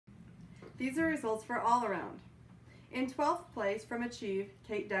These are results for all around. In 12th place from Achieve,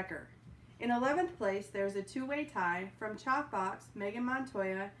 Kate Decker. In 11th place, there's a two-way tie from Chalkbox, Megan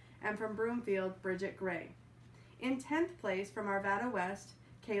Montoya, and from Broomfield, Bridget Gray. In 10th place from Arvada West,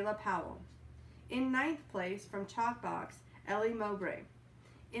 Kayla Powell. In 9th place from Chalkbox, Ellie Mowbray.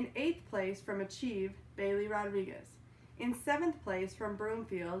 In 8th place from Achieve, Bailey Rodriguez. In 7th place from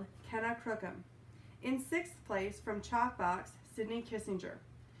Broomfield, Kenna Crookham. In 6th place from Chalkbox, Sydney Kissinger.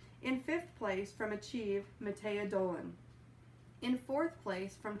 In 5th place from Achieve, Matea Dolan. In 4th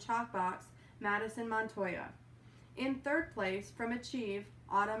place from Chalkbox, Madison Montoya. In 3rd place from Achieve,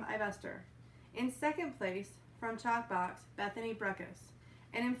 Autumn Ivester. In 2nd place from Chalkbox, Bethany Breckus.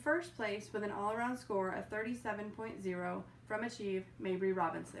 And in 1st place with an all-around score of 37.0 from Achieve, Mabry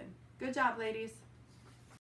Robinson. Good job, ladies!